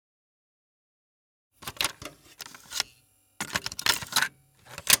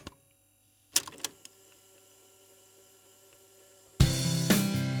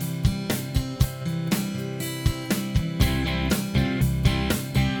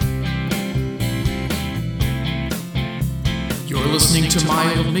listening to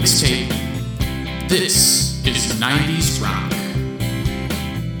my old mixtape. This is 90s rock.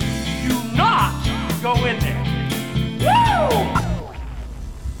 Do not go in there. Woo!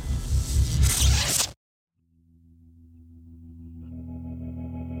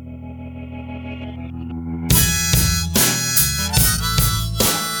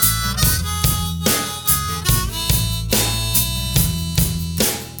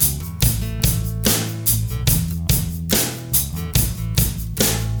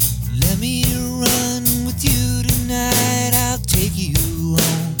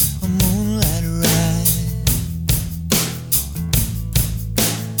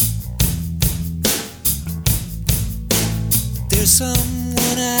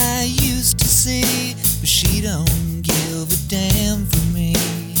 Someone I used to see, but she don't give a damn for me.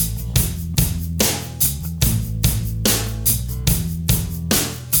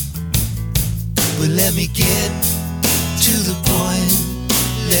 But let me get to the point.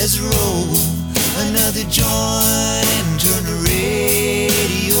 Let's roll another joint and turn the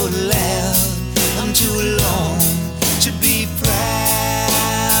radio loud. I'm too alone to be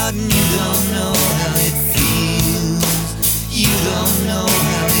proud, and you don't know how it feels. You don't know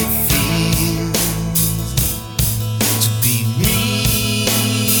how it feels to be me.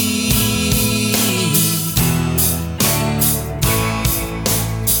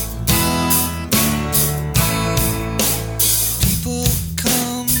 People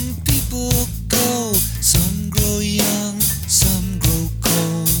come, people go. Some grow young, some grow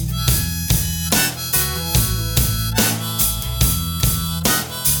cold.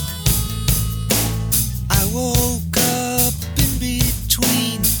 I woke up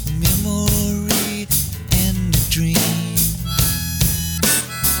between a memory and a dream.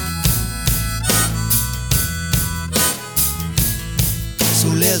 So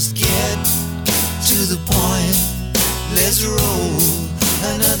let's get to the point. Let's roll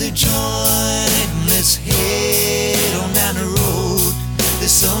another joint. Let's head on down the road.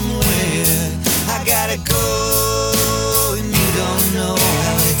 There's somewhere I gotta go, and you don't know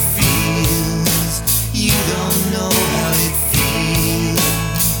how it feels. You don't know how it feels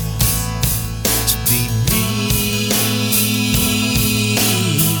to be me.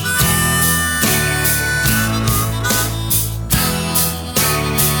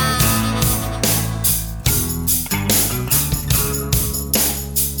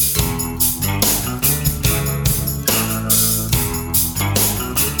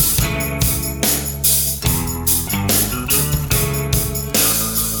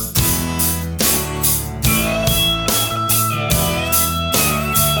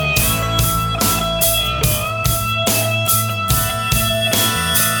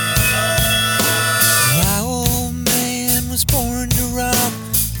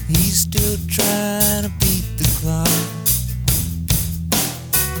 Trying to beat the clock.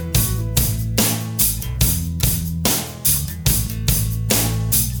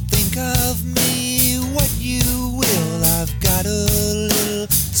 Think of me what you will. I've got a little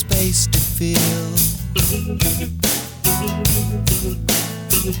space to fill.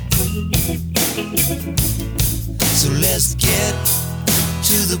 So let's get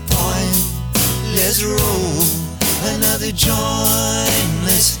to the point. Let's roll another joint.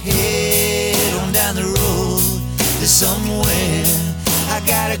 Let's head on down the road. There's somewhere I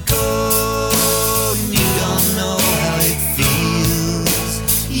gotta go, and you don't know how it feels.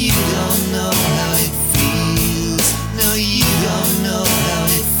 You don't know how it feels. No, you don't know how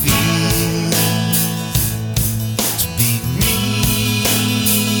it feels to be me.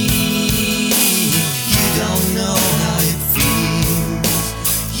 You don't know how it feels.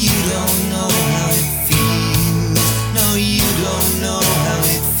 You don't know how it feels. No, you don't know how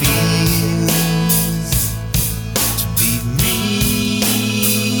it feels to be me.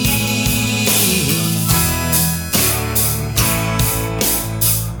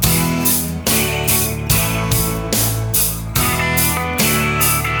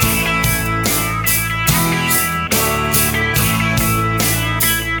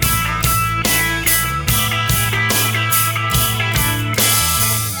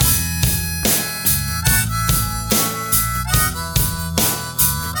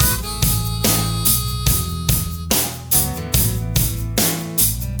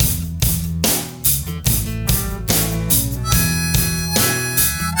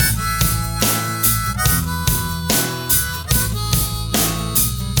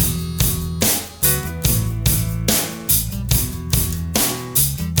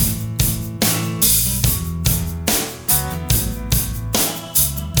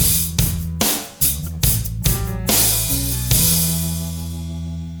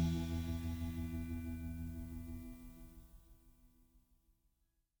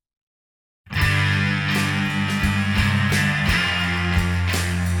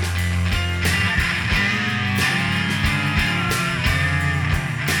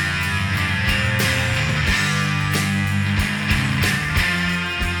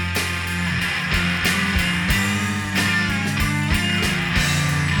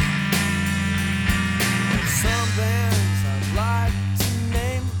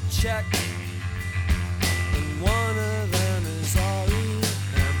 check, and one of them is REM.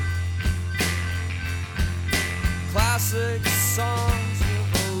 Classic songs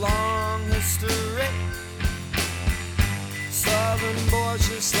with a long history. Southern boys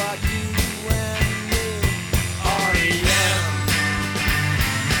just like you and me. REM.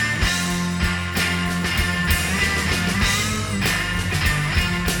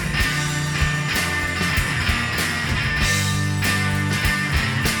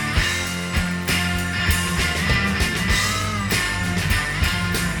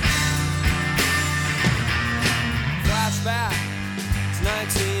 Flashback to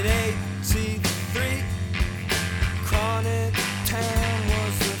 1983. Chronic Town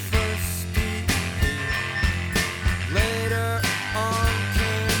was the first EP. Later on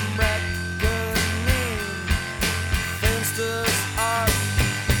came Reckoning, Finster's Art,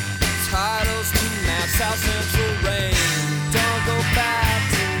 titles to Mad South Central Rain. Don't go back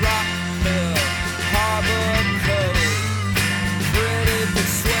to Rockville, Harbor Code, pretty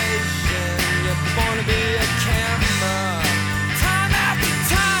persuasion, you're born to be a camera. Time after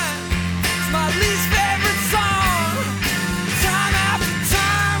time, it's my least favorite song. Time after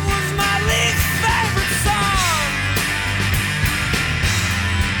time was my least favorite song.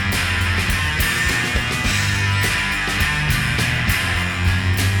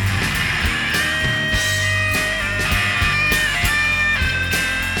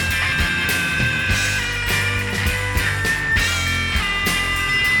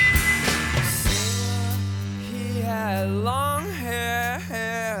 He had long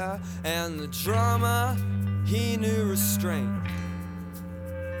hair, and the drummer, he knew restraint.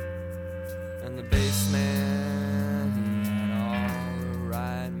 And the bass man, he had all the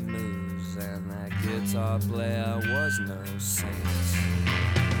right moves, and that guitar player was no saint.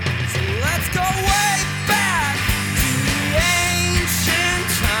 So let's go way back to the ancient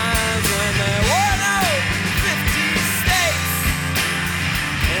times when there were no 50 states.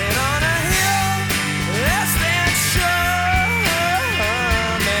 And on a hill, there stands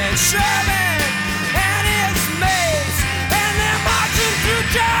Sherman and his mates, and they're marching through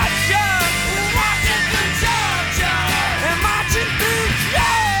Georgia. They're marching through Georgia. They're marching through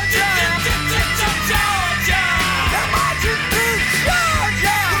Georgia. Georgia. They're marching through Georgia.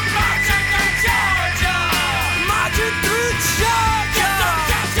 They're marching through Georgia.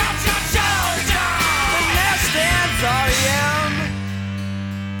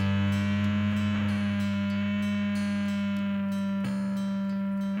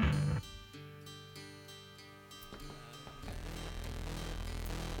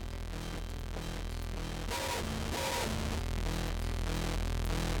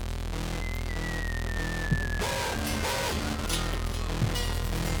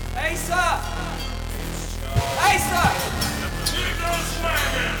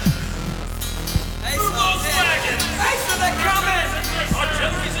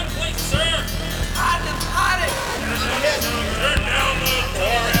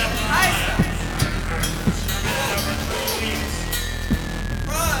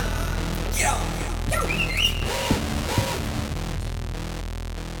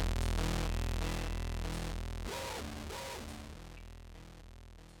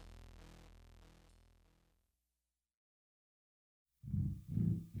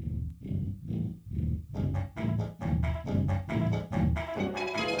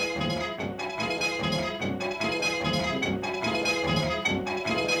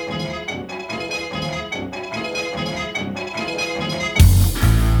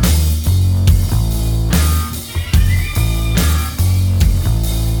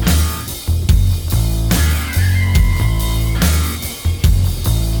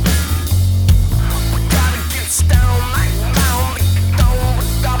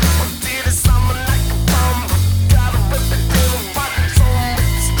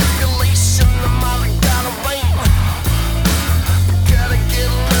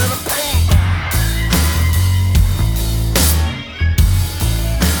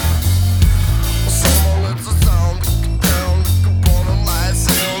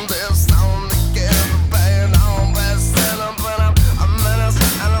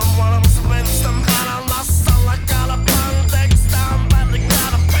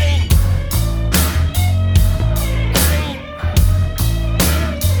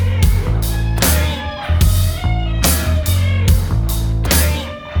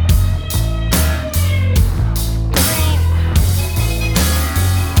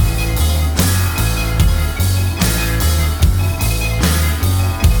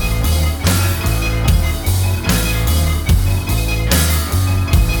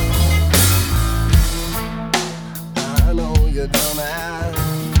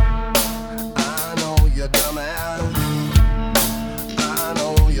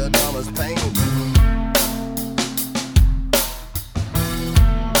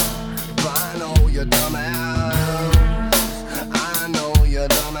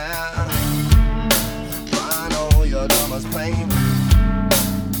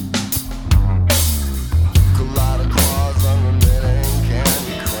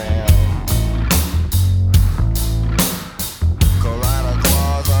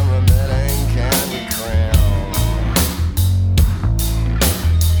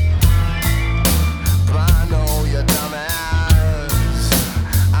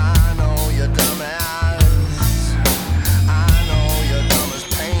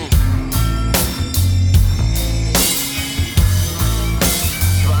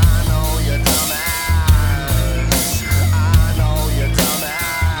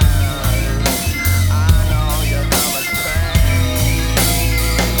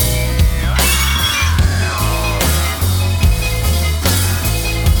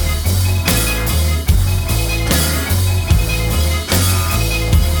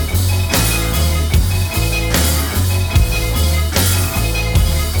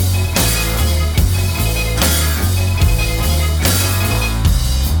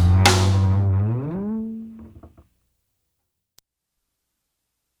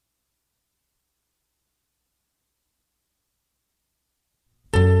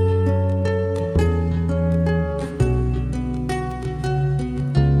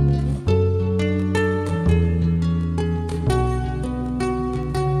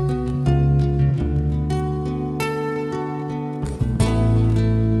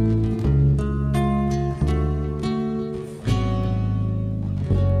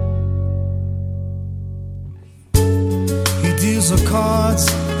 deals the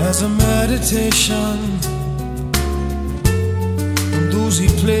cards as a meditation, and those he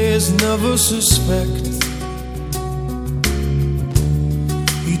plays never suspect.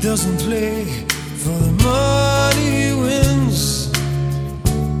 He doesn't play for the money he wins,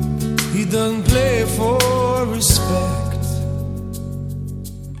 he doesn't play for respect.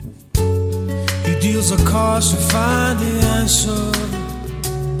 He deals the cards to find the answer,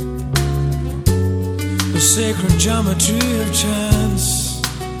 the sacred geometry of chance,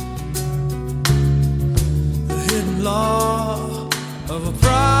 the hidden law of a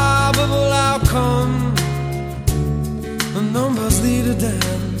probable outcome. The numbers lead a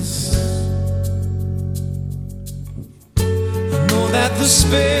dance. I know that the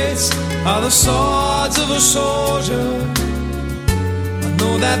spades are the swords of a soldier, I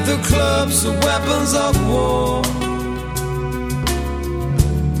know that the clubs are weapons of war,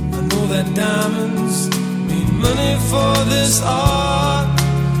 I know that diamonds mean money for this art,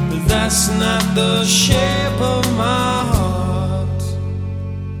 but that's not the shape of my heart.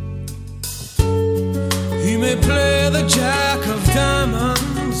 He may play the jack of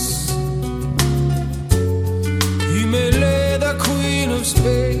diamonds, he may lay the queen of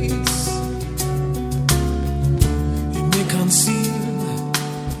spades, he may conceal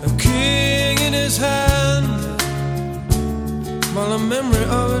a king in his hand while the memory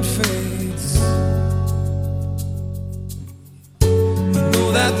of it fades. I know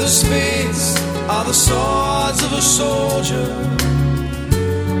that the spades are the swords of a soldier,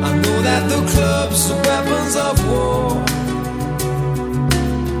 I know that the clubs are weapons of war,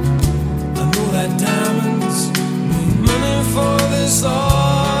 I know that diamonds mean money for this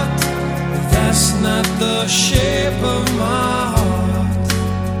art, but that's not the shape of my heart.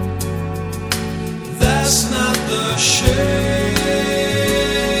 That's not the shape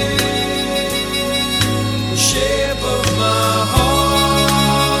of my heart.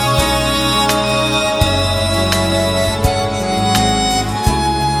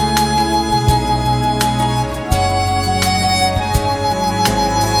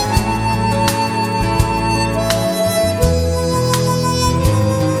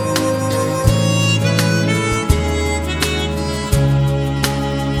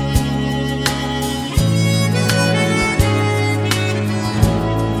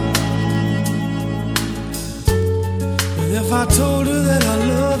 If I told her that I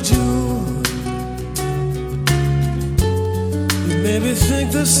loved you, you'd maybe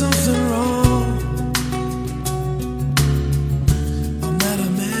think there's something wrong. I'm not a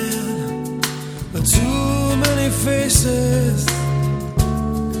man, but too many faces,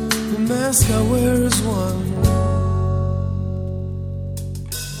 the mask I wear is one.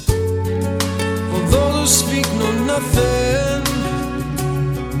 For those who speak know nothing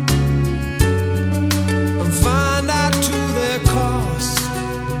and find out to their cost,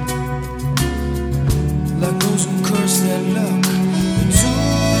 like those who curse their luck in too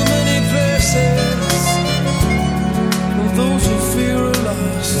many places, or those who fear are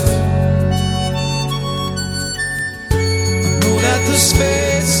lost. I know that the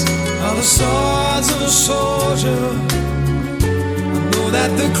spades are the swords of a soldier, I know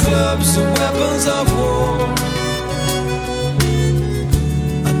that the clubs are weapons of war,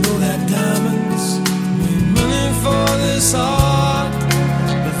 I know that diamonds mean money for this art,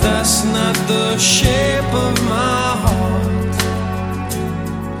 but that's not the shape of my heart.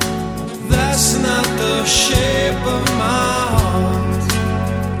 That's not the shape of my heart.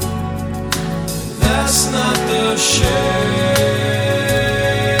 That's not the shape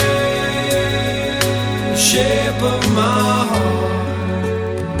of my heart.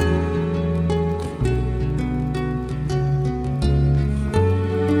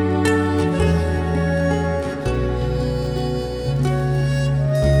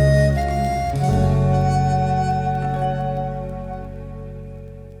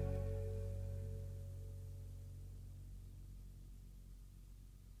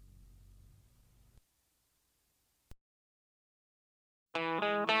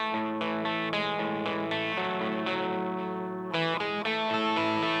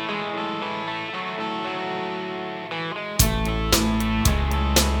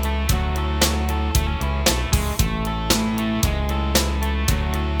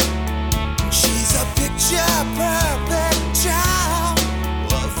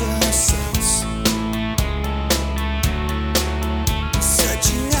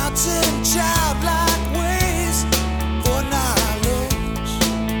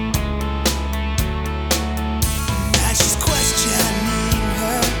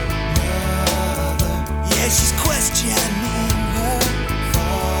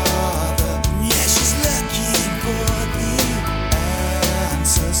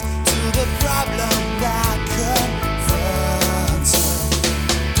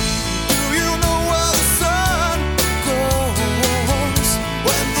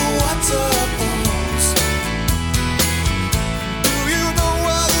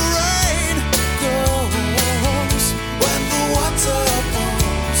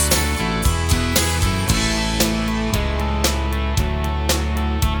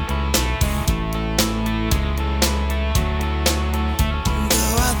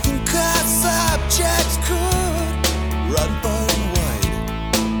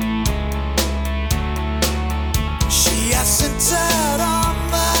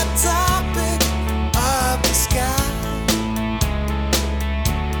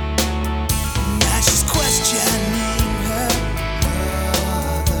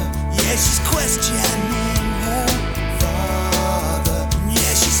 Yeah, she's questioning her father.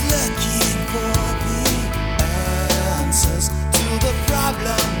 Yeah, she's looking for the answers to the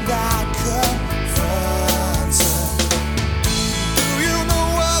problem that confronts her. Do you know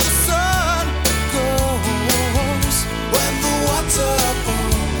where the sun goes when the water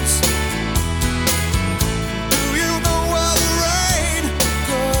falls? Do you know where the rain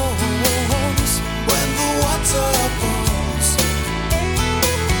goes when the water falls?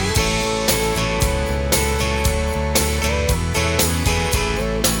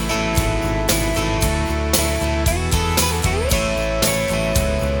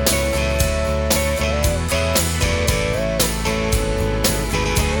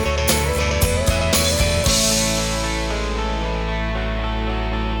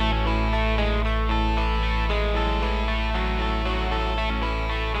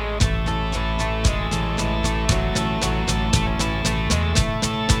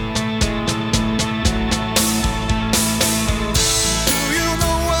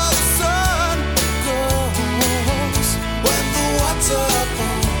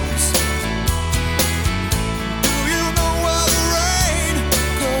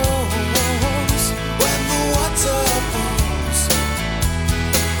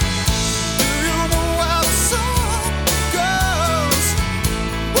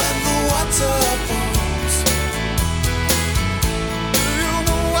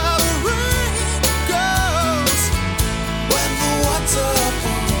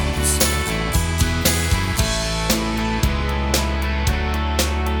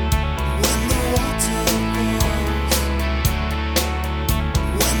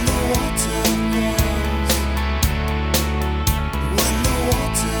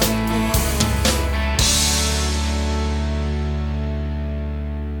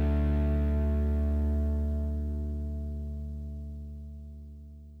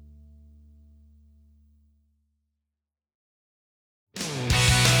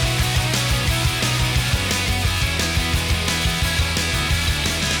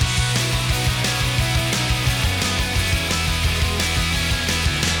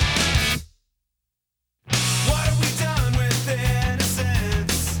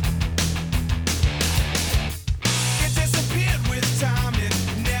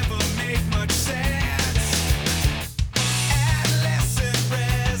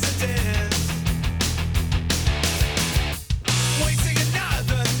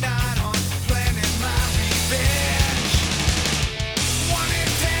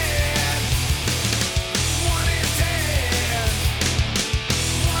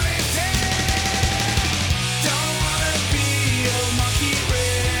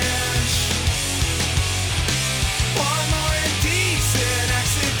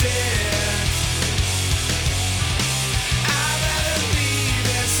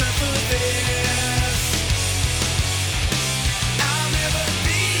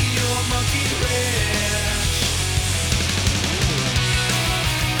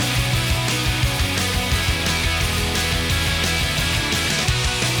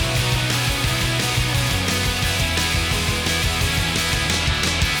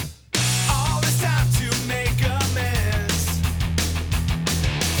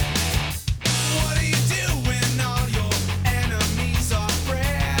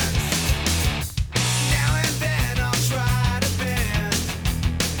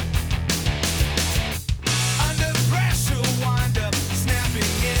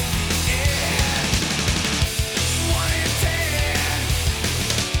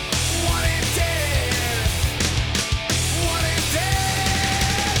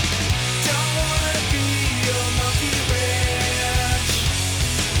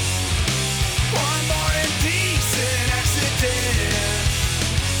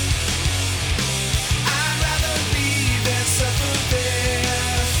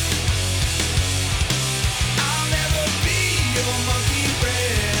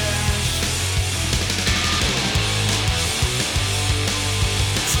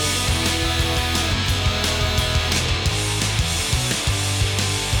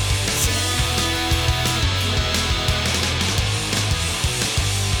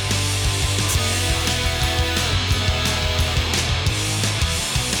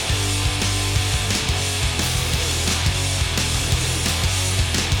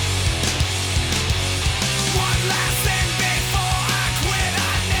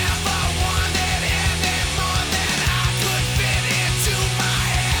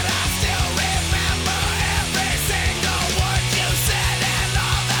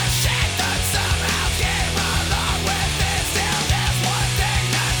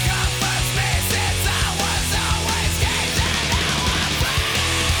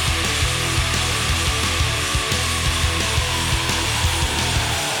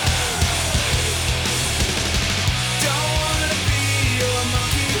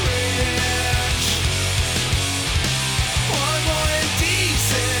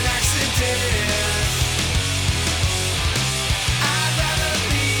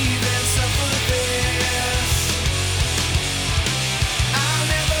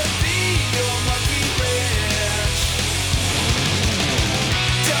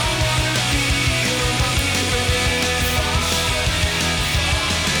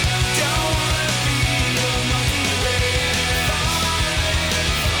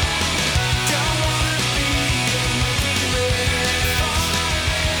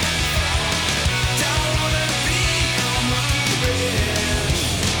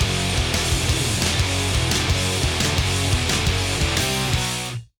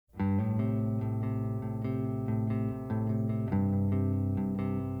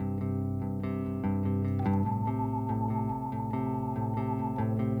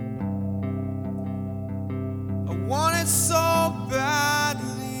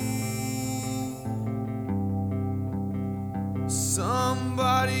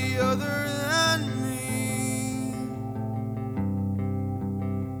 somebody other than me,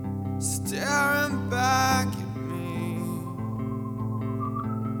 staring back at me.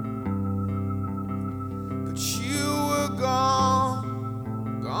 But you were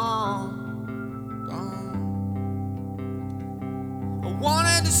gone, gone, gone. I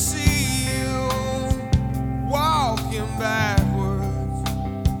wanted to see you walking backwards,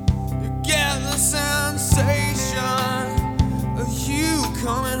 to get the sensation of you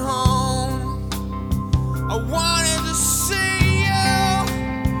coming home. I wanted to see you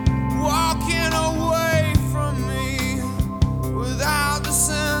walking away from me without the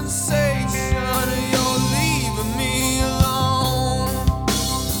sensation of your leaving me alone.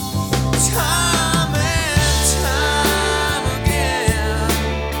 Time and time again,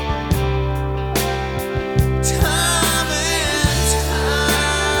 time and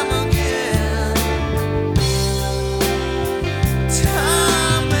time again,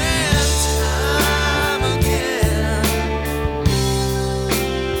 time and time again.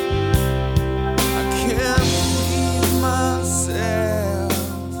 I can't believe myself.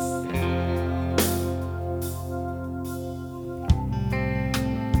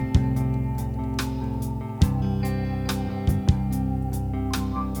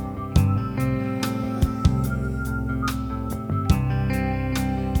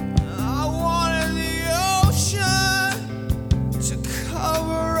 I wanted the ocean to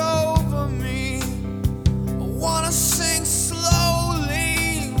cover over me. I wanna sing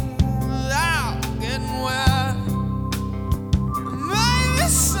slowly without getting wet. Maybe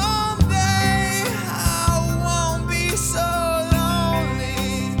someday I won't be so lonely,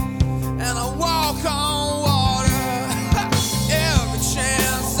 and I walk on water every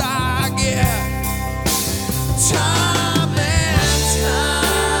chance I get. Time and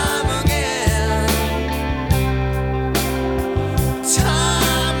time again,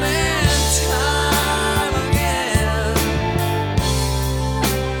 time and time again,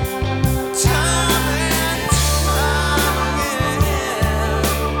 time and time again.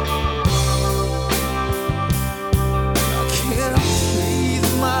 I can't please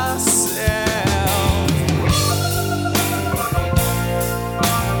myself.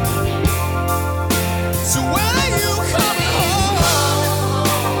 So when are you coming home,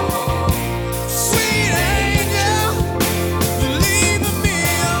 sweet angel? You're leaving me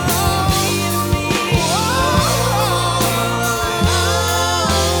alone.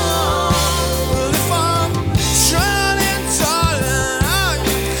 Well, if I'm drowning, darling, I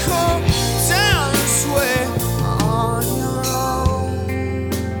can come down this way on your own.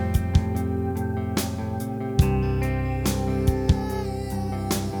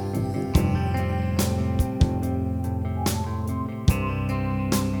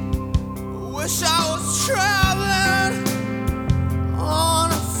 Wish I was traveling on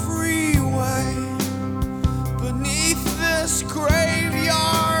a freeway beneath this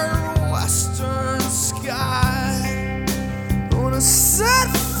graveyard western sky. I wanna set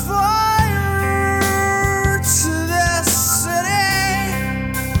fire to this city,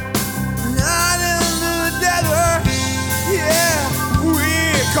 not in the desert. Yeah,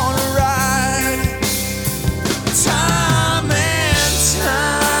 we're gonna ride. Time and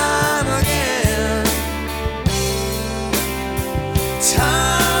time again,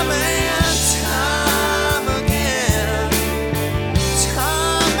 time and time again,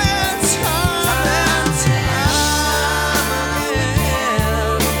 time and time and time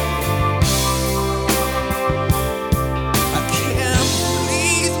again. I can't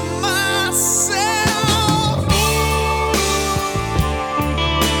please myself.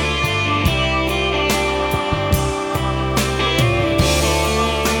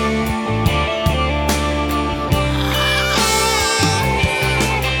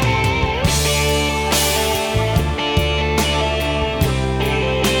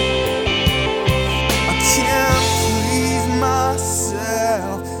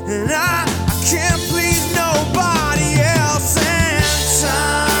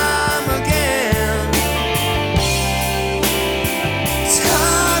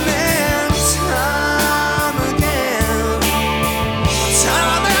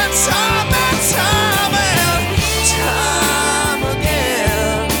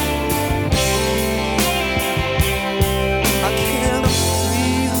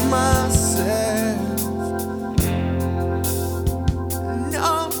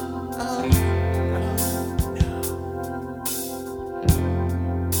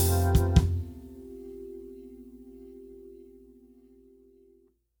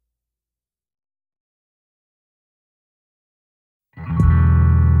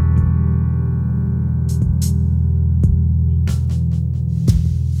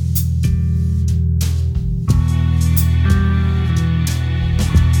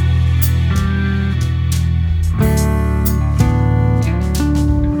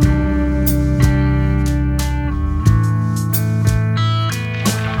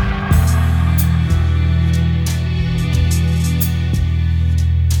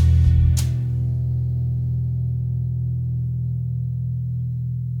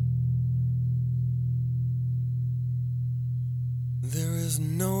 There's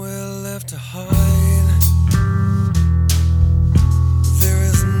nowhere left to hide. There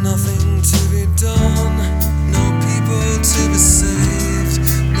is nothing to be done. No people to be saved.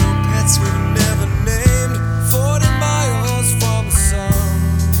 No pets we've never named. 40 miles from the sun.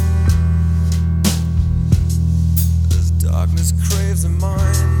 As darkness craves the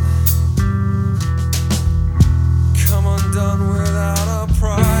mind, come undone without our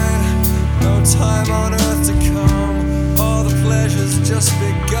pride. No time on earth to come. All the pleasure's just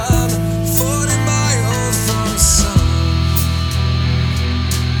begun. 40 miles from the sun.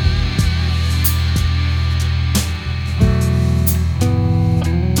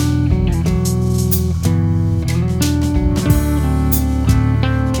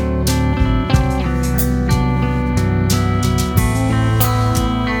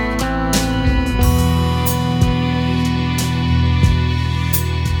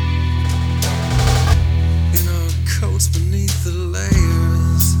 In our coats beneath the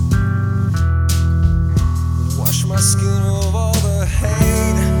layers, wash my skin of all the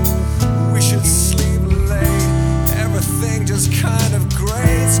hate. We should sleep late. Everything just kind of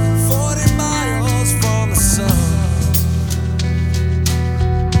grates. 40 miles from the sun.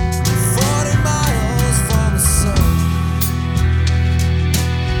 40 miles from the sun.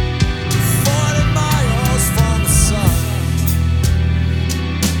 40 miles from the sun.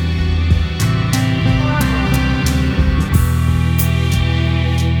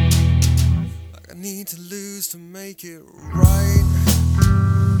 I need to lose to make it right.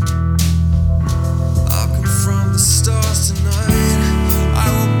 I'll confront the stars tonight. I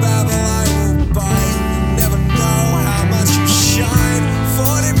will babble, I will bite. You never know how much you shine.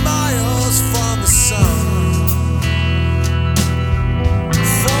 40 miles from the sun.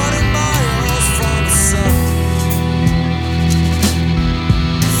 40 miles from the sun.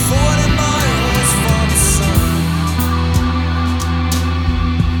 40 miles from the sun.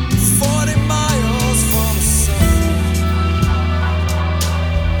 40 miles from the sun.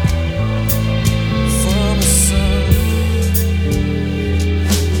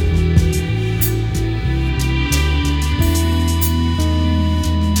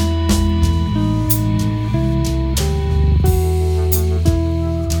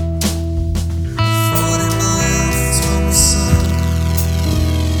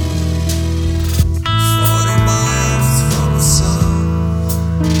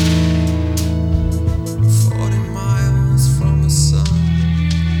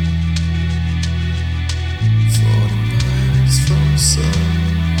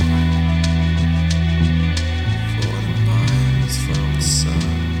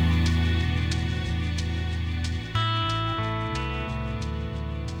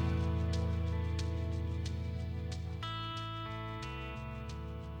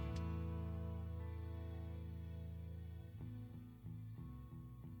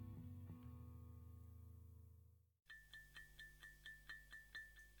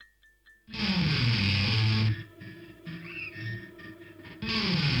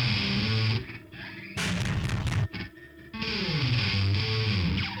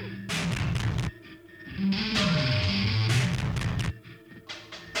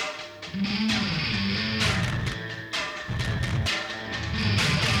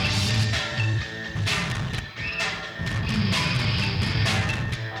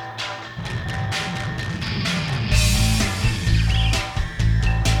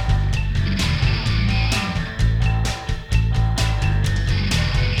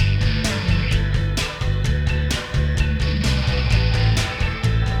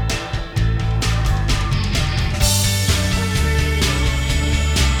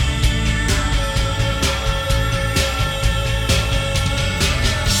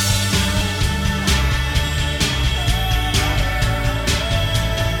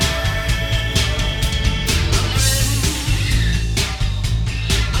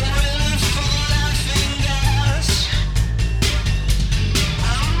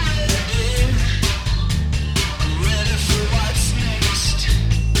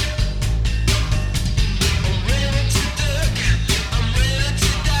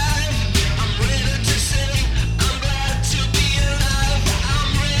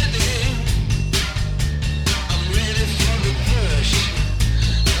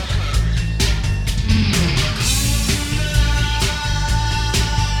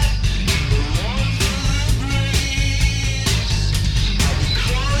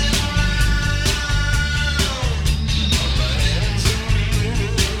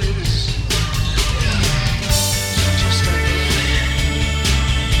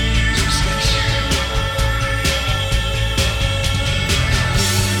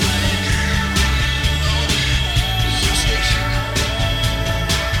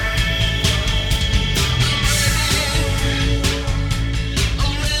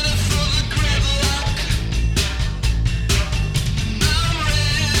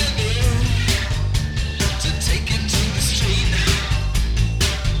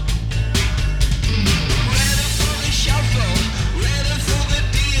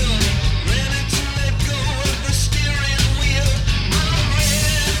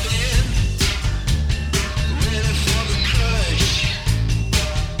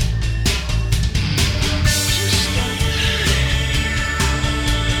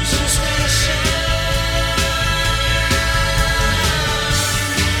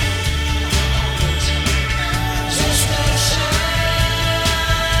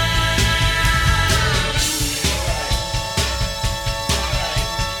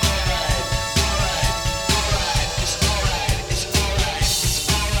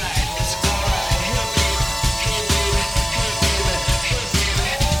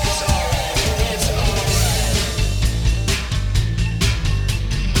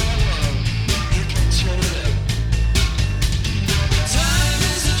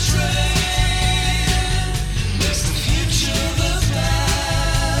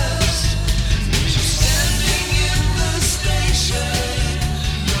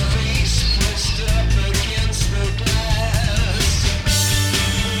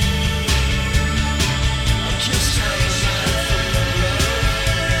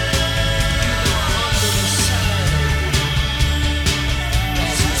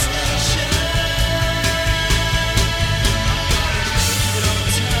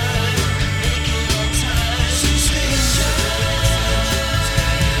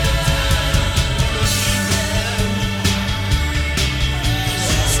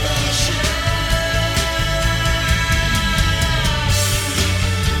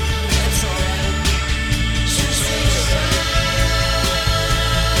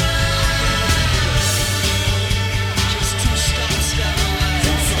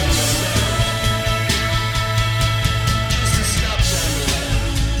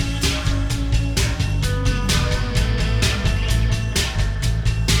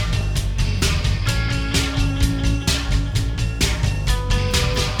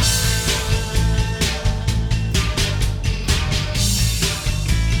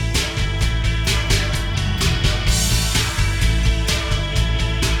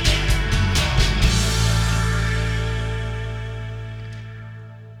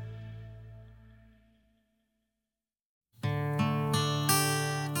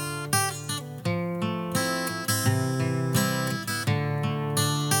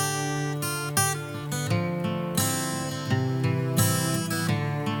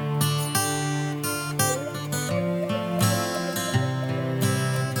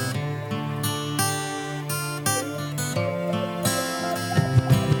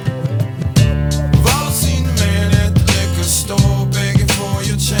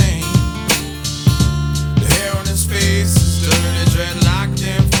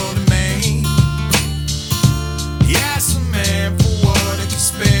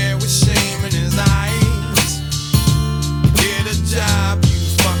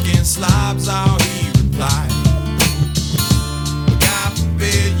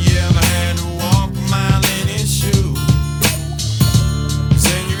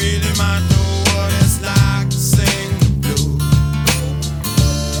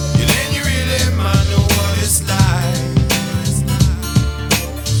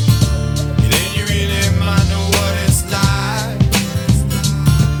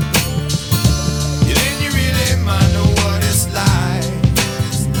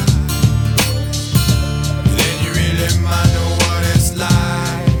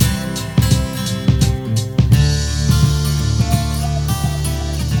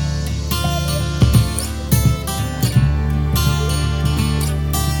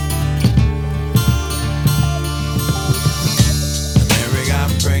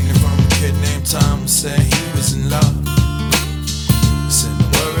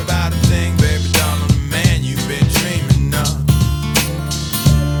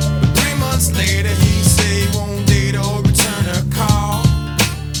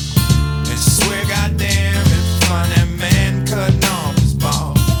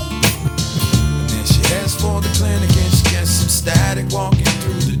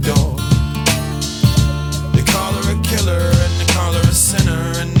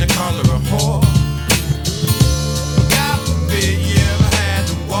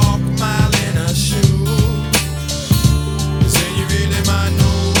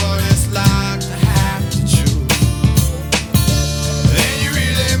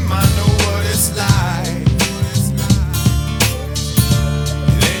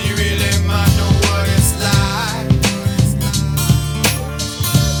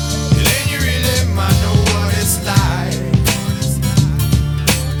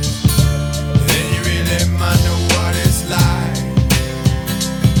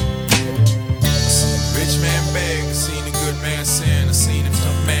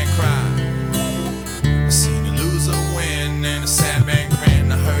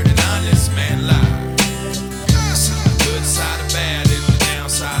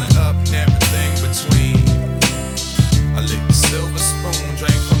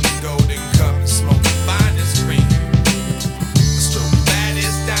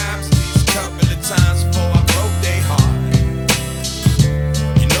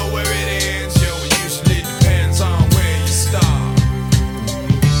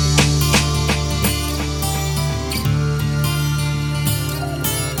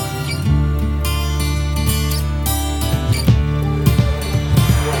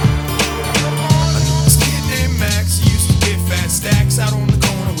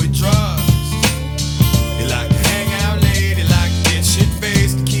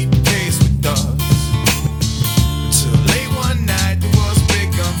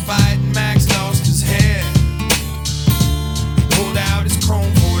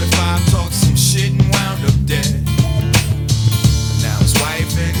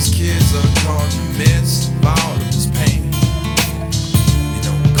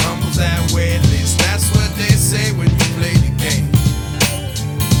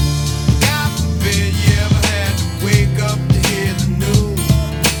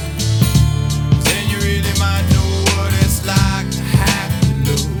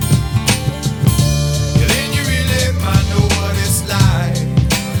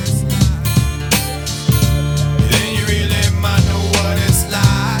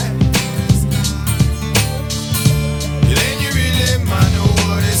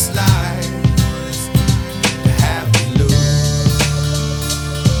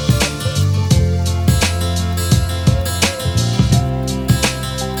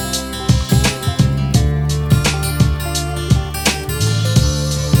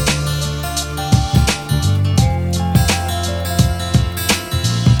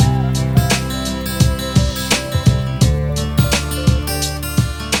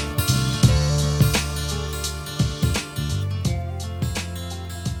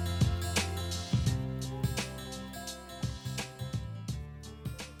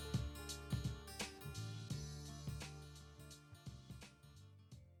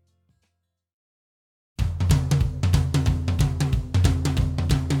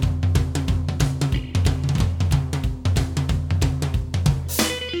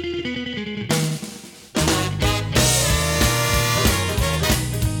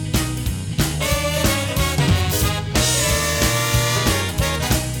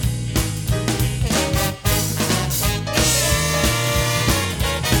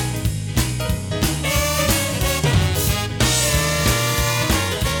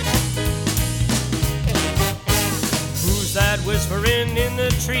 in the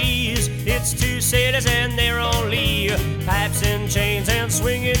trees. It's two cities and they're only pipes and chains and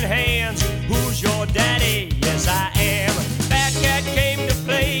swinging hands. Who's your daddy? Yes, I am. Fat cat came to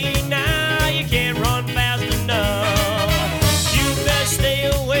play. Now you can't run fast enough. You best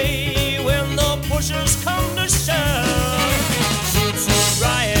stay away when the pushers come to shove. Zoot, zoot,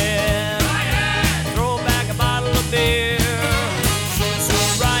 riot. Throw back a bottle of beer. Zoot,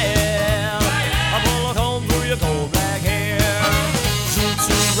 zoot, riot. A bullet home through your cold black hair. Zoot,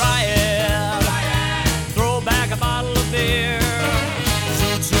 zoot, riot. Throw back a bottle of beer.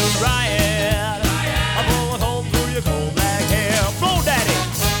 Zoot, zoot, riot. A bullet home through your cold black hair. Blow, daddy.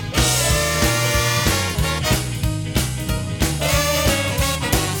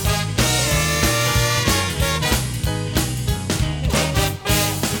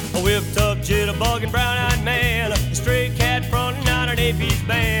 A whipped up jitterbugging brown-eyed man, a stray cat fronting out an AP's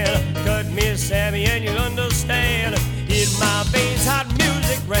band. Cut me Sammy and you understand. In my veins hot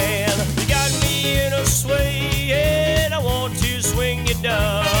music ran. You got me in a sway and I want to swing you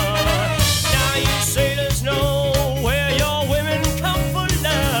down. Now you say there's nowhere your women come for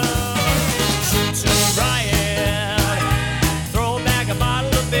love. Zoot, zoot, riot. Throw back a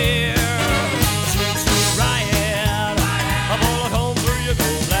bottle of beer. Zoot, zoot, riot. A bullet home through your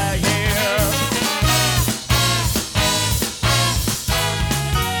cold black hair.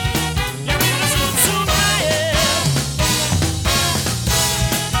 You're in a zoot, zoot, riot.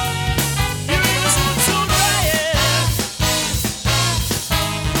 You're in a zoot, zoot, riot.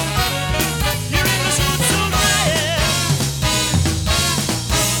 You're in a zoot, zoot,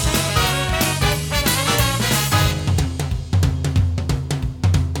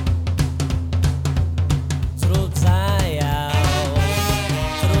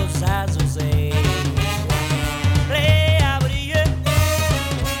 riot.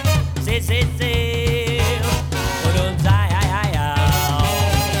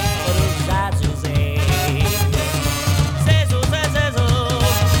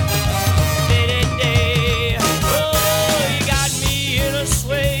 Oh, you got me in a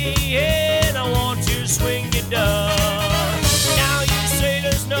sway and I want to swing you down. Now you say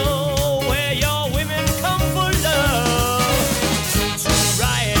there's nowhere your women come for love. Zoot, zoot,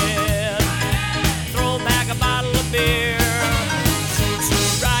 riot. Throw back a bottle of beer. Zoot,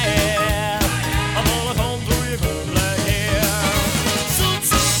 zoot, riot. A bullet home through your cold black hair. Zoot,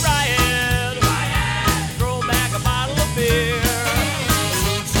 zoot, riot. Throw back a bottle of beer.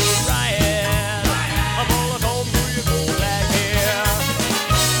 Zoot, zoot, riot. A bullet home through your cold black hair.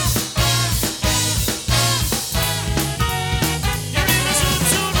 You're in a zoot,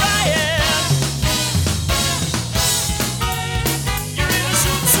 zoot, riot. You're in a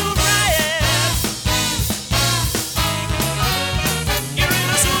zoot, zoot, riot. You're in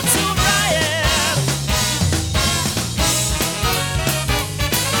a zoot, zoot, riot.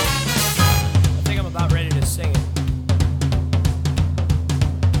 I think I'm about ready to sing it.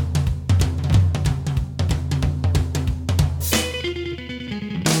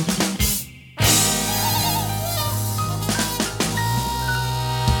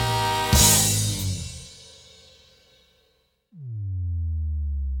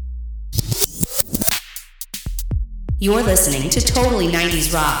 You're listening to Totally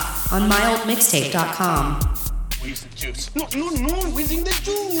 90s Rock on myoldmixtape.com. Where's the juice? No, where's in the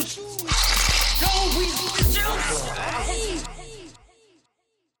juice? No, where's the juice?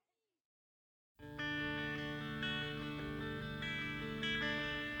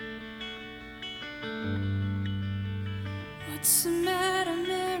 What's the matter,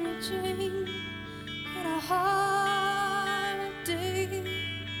 Mary Jane? Had a hard day.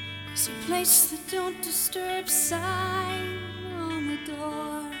 As you place the don't disturb sign on the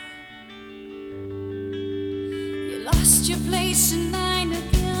door. You lost your place in line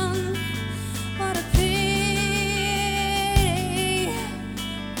again. What a pity.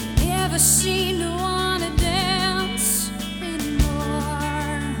 You never seem to wanna dance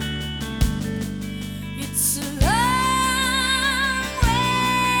anymore. It's a long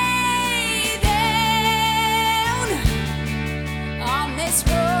way down on this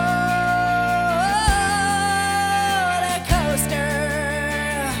roller coaster.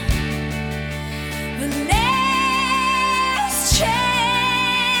 The next change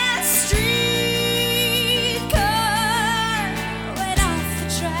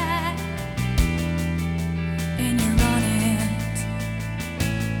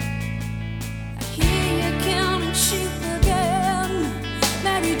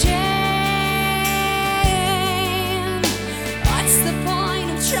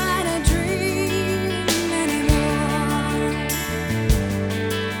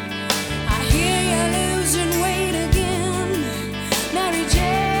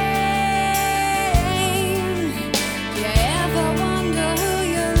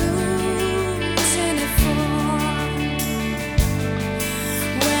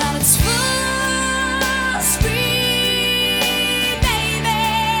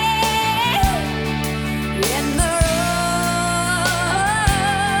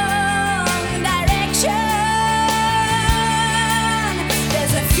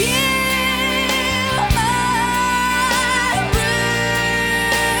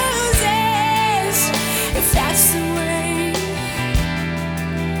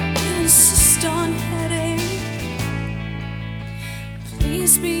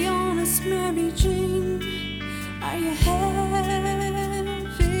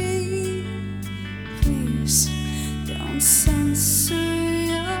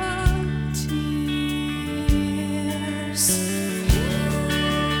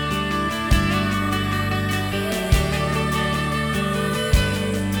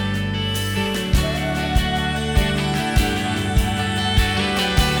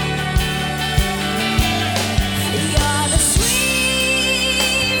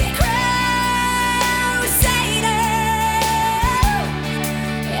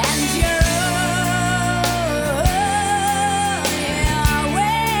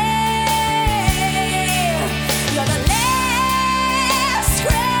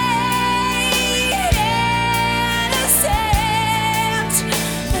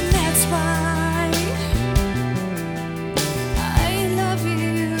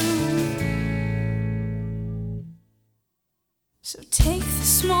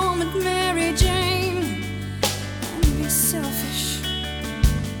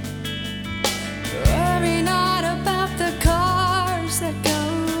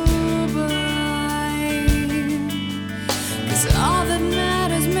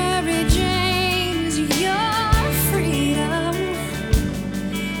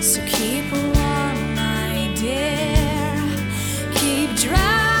So keep warm, my dear. Keep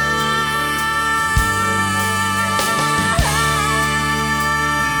dry.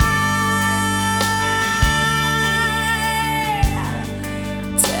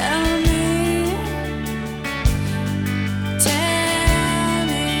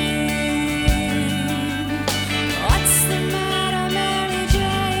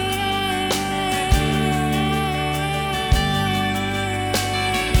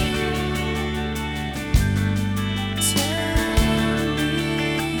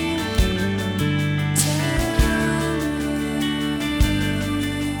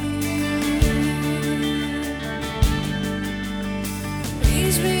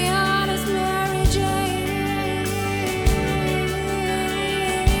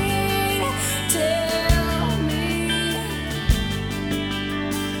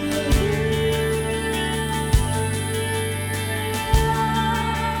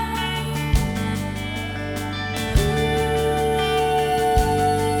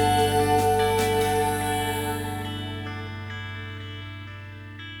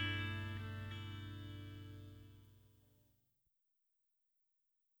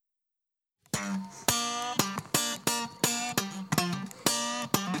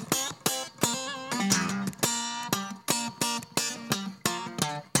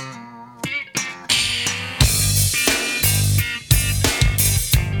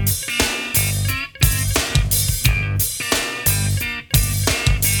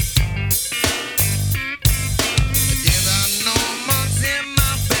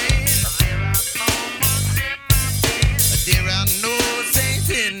 There are no saints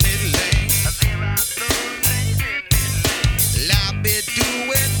in this land.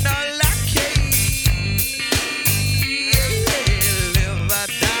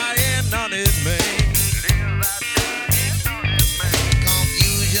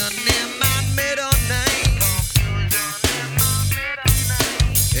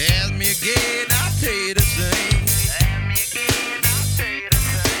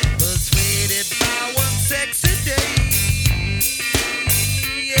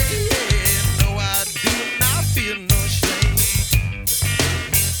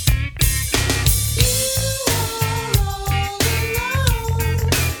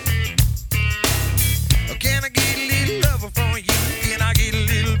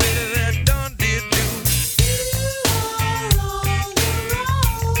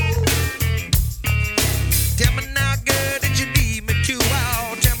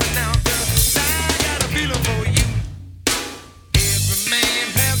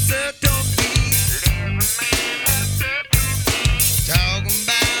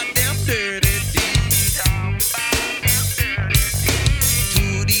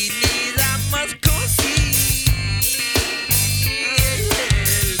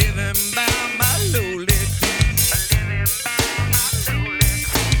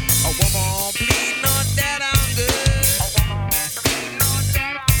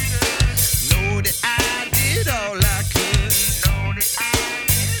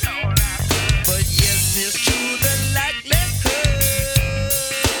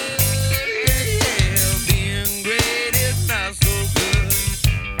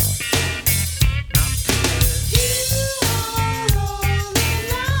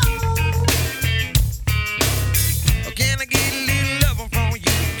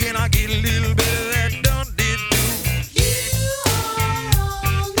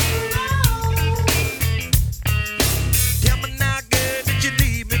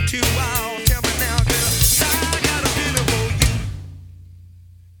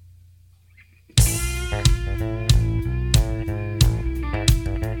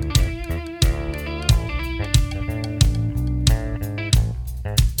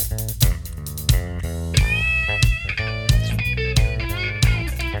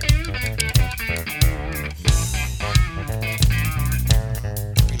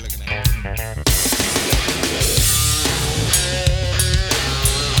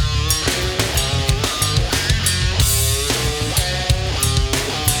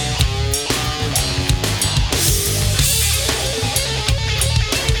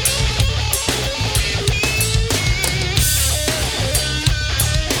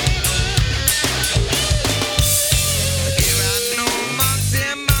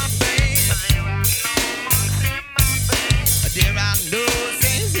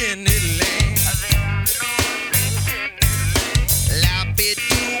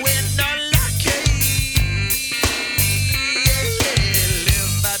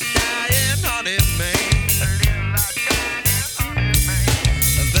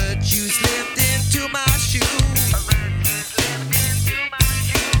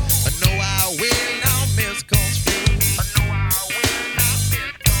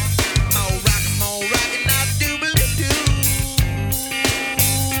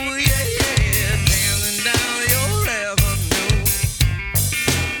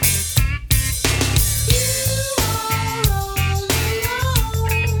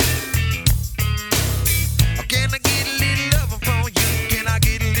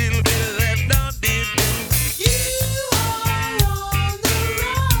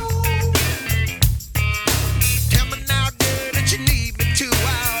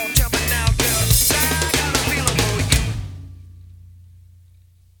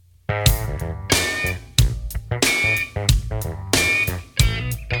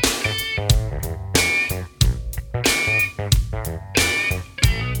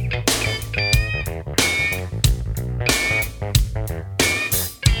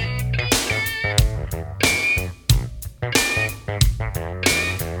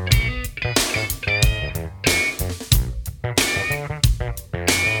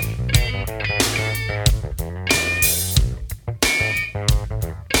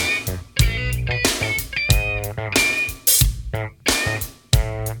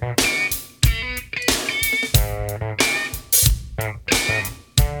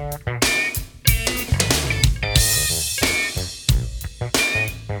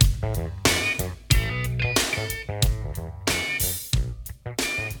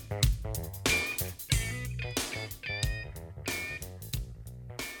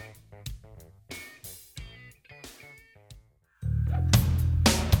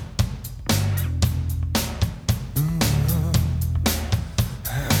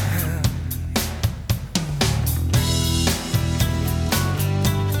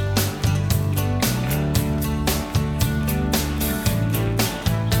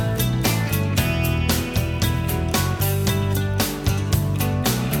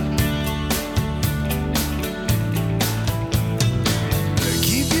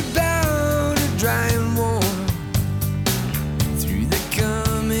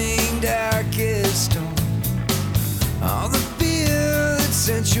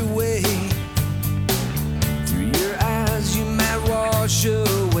 inch away. Through your eyes you might wash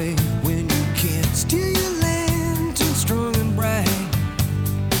away when you can't steal your lantern strong and bright,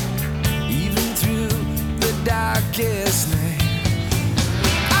 even through the darkest night.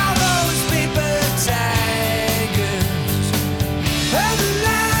 All those paper tigers, all the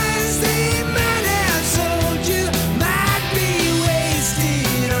lies they might have sold you might be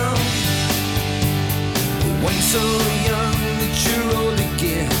wasted on one so young that you're old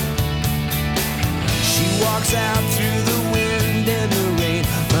again. She walks out through the wind and the rain.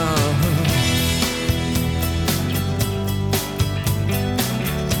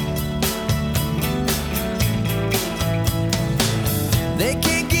 They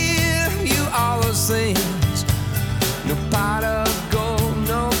can't give you all those things, no pot of gold,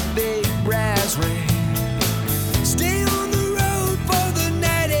 no big brass ring. Stay on the road for the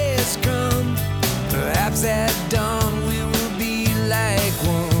night has come. Perhaps at dawn we will be like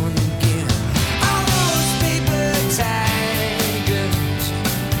one again. All those paper tigers,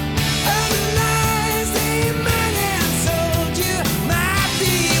 all the lies they might have sold you might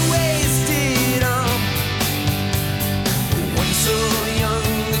be wasted on one so young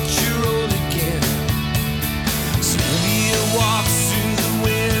that you're old again. Sylvia walks through the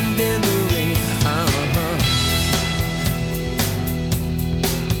wind and the rain.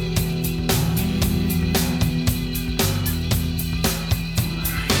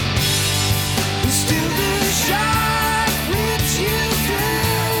 Still the shark rips you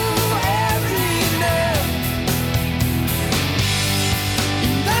through every nerve.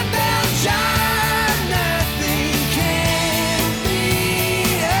 The bell jar, nothing can be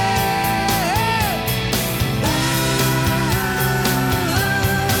heard.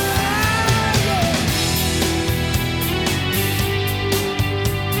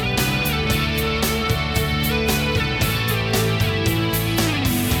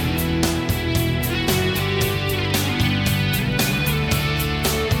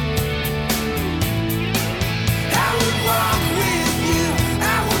 I would walk with you,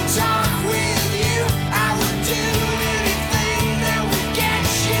 I would talk with you, I would do anything that would get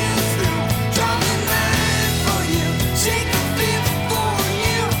you through. Draw the line for you, take a fifth for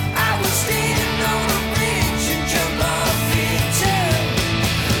you. I would stand on a bridge and jump off it too.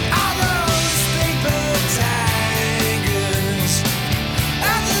 All those paper tigers,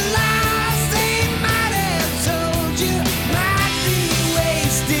 all the lies they might have told you might be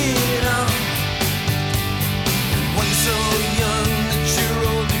wasted on one so young that you're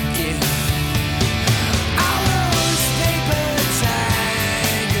old again. All those paper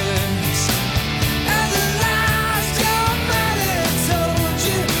tigers, all the lies your mother told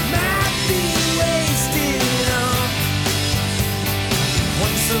you might be wasted on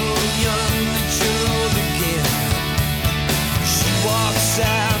one so young that you're old again. She walks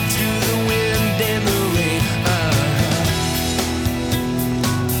out through the wind and the rain.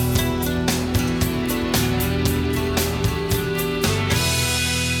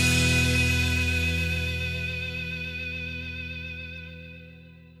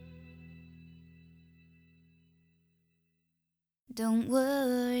 Don't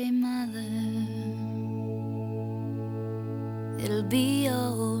worry, mother, it'll be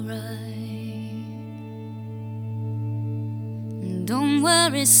alright. Don't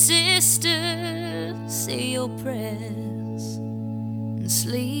worry, sister, say your prayers and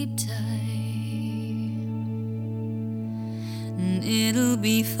sleep tight, and it'll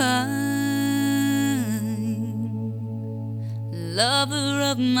be fine, lover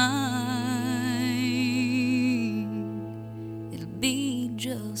of mine. Be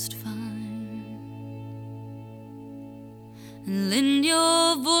just fine. And lend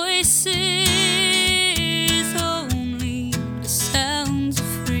your voices only to sounds of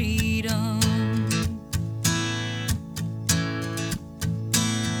freedom.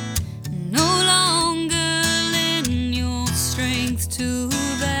 No longer lend your strength to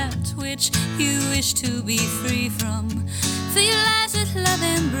that which you wish to be free from. Fill your lives with love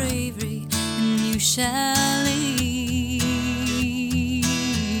and bravery, and you shall lead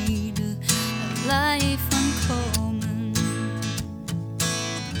life uncommon.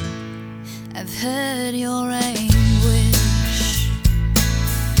 I've heard your anguish,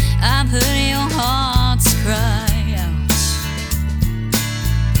 I've heard your hearts cry out.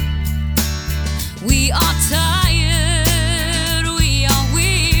 We are tired, we are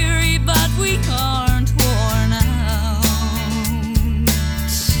weary, but we aren't worn out.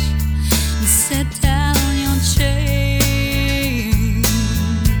 Set down your chains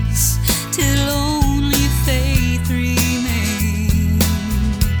till only faith remains.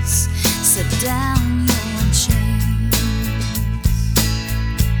 Set down your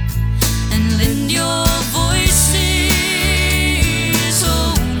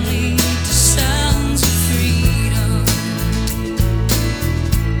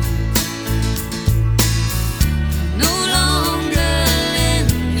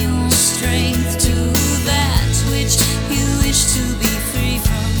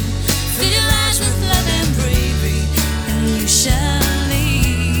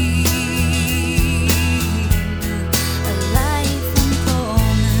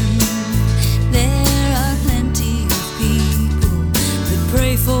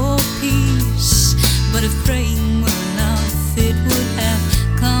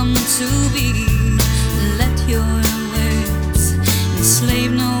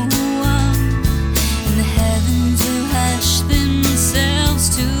enslave no one, and the heavens will hush themselves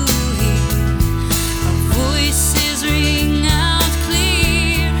to hear our voices ring out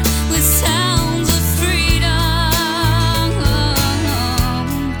clear with sounds of freedom,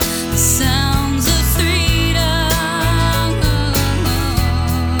 the sounds of freedom.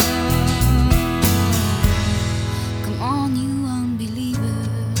 Come on, you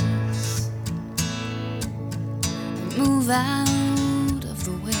unbelievers, move out of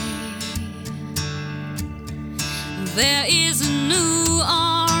the way. There is a new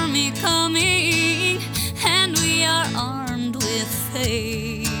army coming, and we are armed with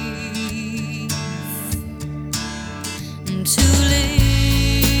faith. And to live,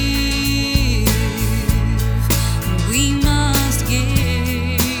 we must give.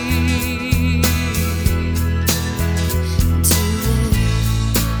 To live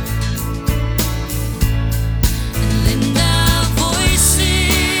and lend our voices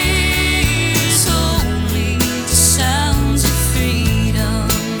only to sounds of freedom.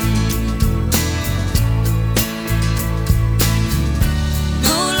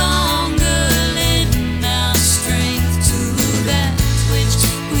 No longer lend our strength to that which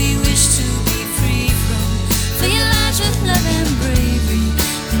we wish to be free from. Fill your lives with love and bravery,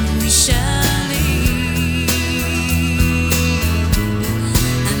 and we shall lead.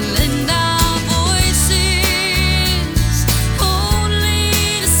 And lend our voices only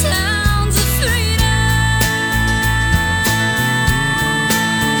to sounds of freedom.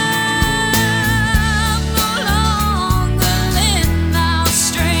 No longer lend our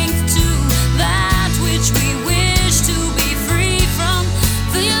strength to that which we wish to be free from.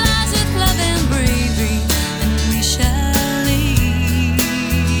 Fill your lives with love and bravery, and we shall lead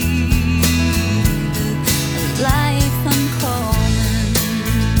a life uncommon.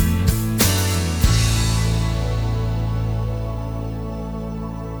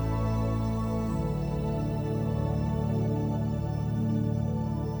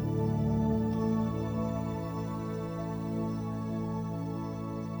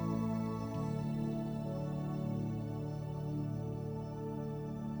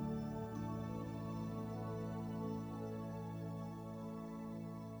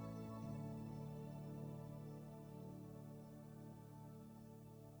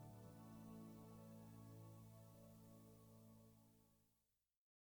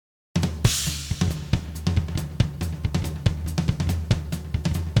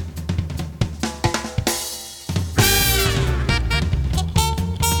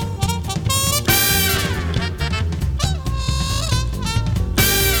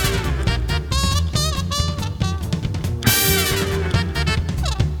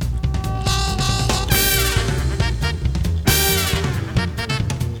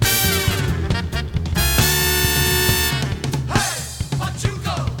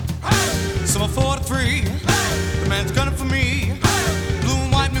 Summer 43, the man's gunning for me. Blue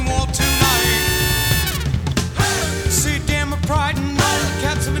and white, me war tonight. See, damn my pride and all the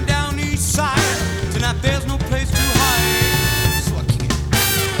cats coming down east side. Tonight there's no place to hide. So I kick it.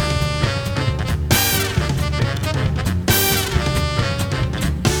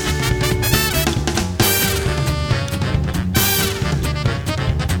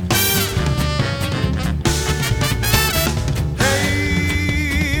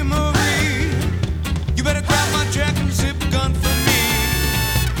 Hey, Marie, you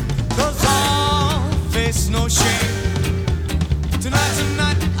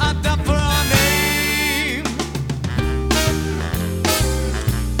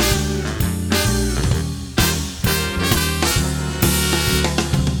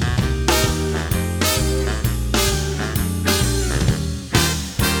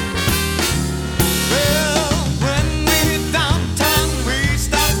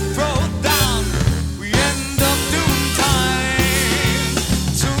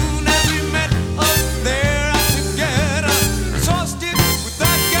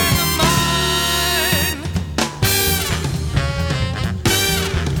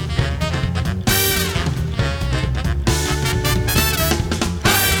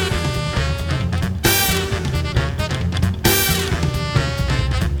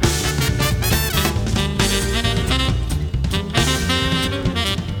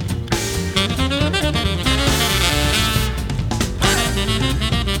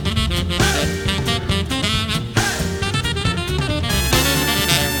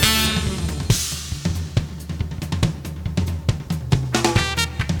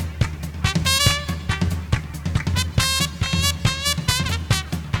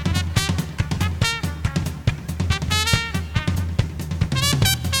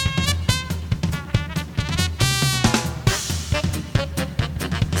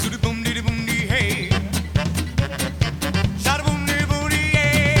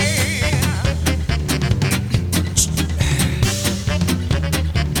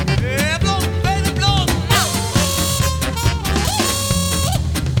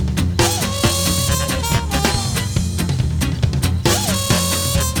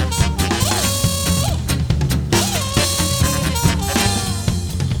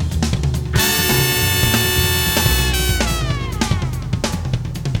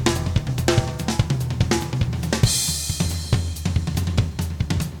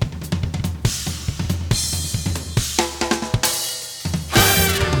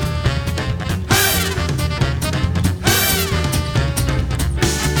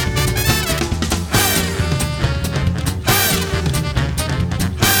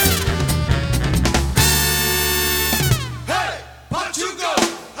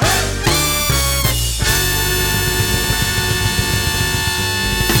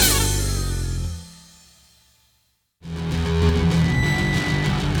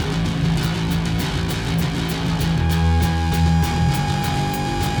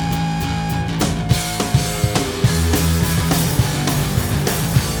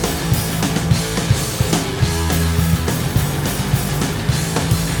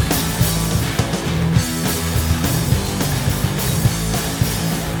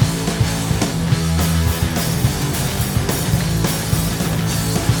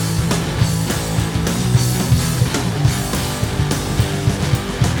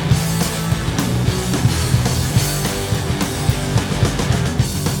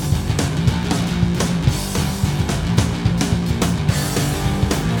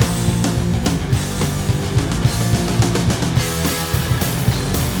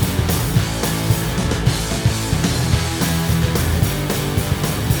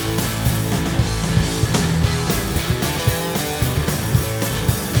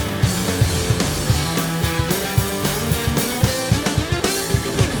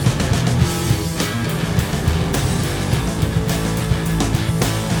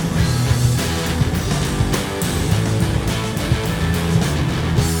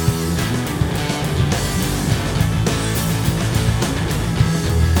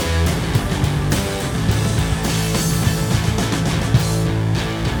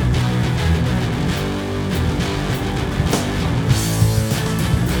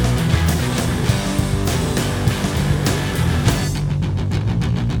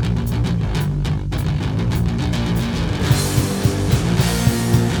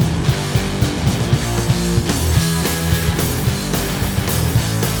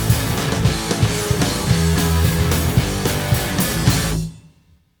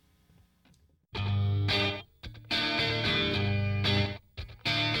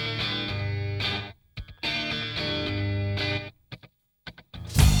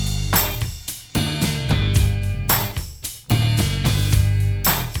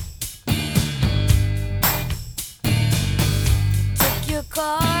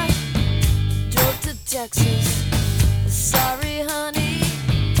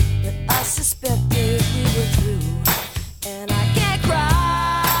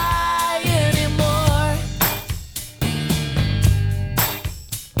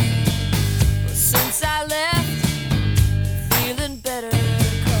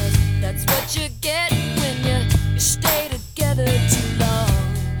what you get when you stay together too long.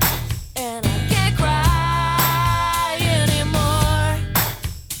 And I can't cry anymore.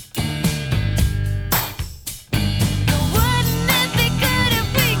 Wouldn't it be good if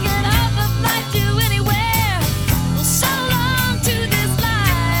we could hop a flight to anywhere? Well, so long to this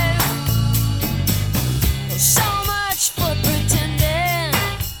life. Well, so much for pretending.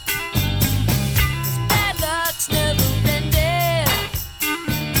 'Cause bad luck's never ended.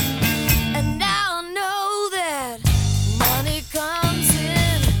 And now I know that money comes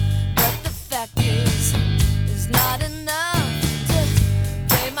in, but the fact is, it's not enough to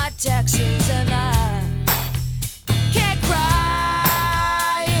pay my taxes, and I can't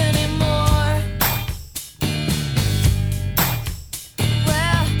cry anymore.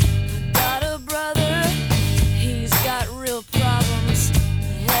 Well, I got a brother, he's got real problems.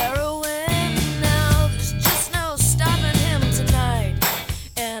 Heroin, now there's just no stopping him tonight.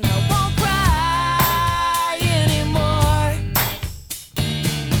 And I won't cry anymore.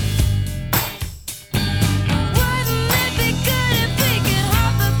 Wouldn't it be good if we could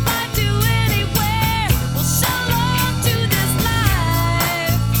hop a flight to anywhere? Well, so long to this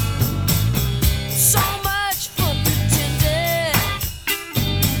life. So much for pretending.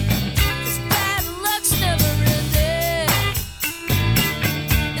 'Cause bad luck's never ended.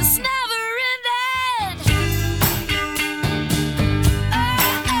 It's never ended.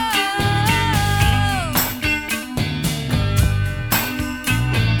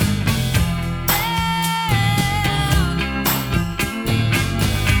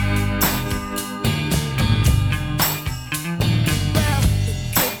 Well, it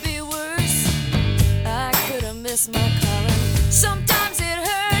could be worse. I could have missed my calling. Sometimes it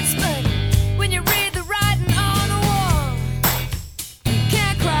hurts, but when you read the writing on the wall, you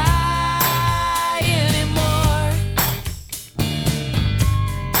can't cry anymore.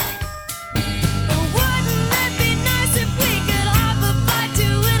 Wouldn't it be nice if we could hop a flight to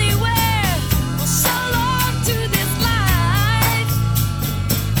anywhere? Well, so long to this life.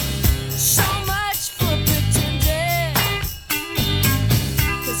 So much for pretending.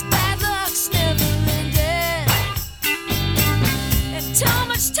 'Cause bad luck's never ended. And too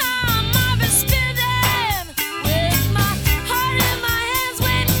much time I've been spending with my heart in my hands,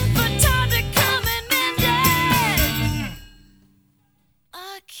 waiting for time to come and mend it. I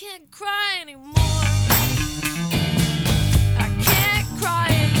can't cry anymore. I can't cry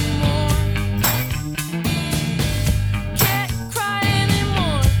anymore. Can't cry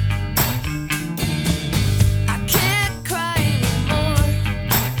anymore. I can't cry anymore.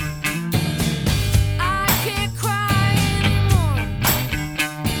 I can't cry anymore.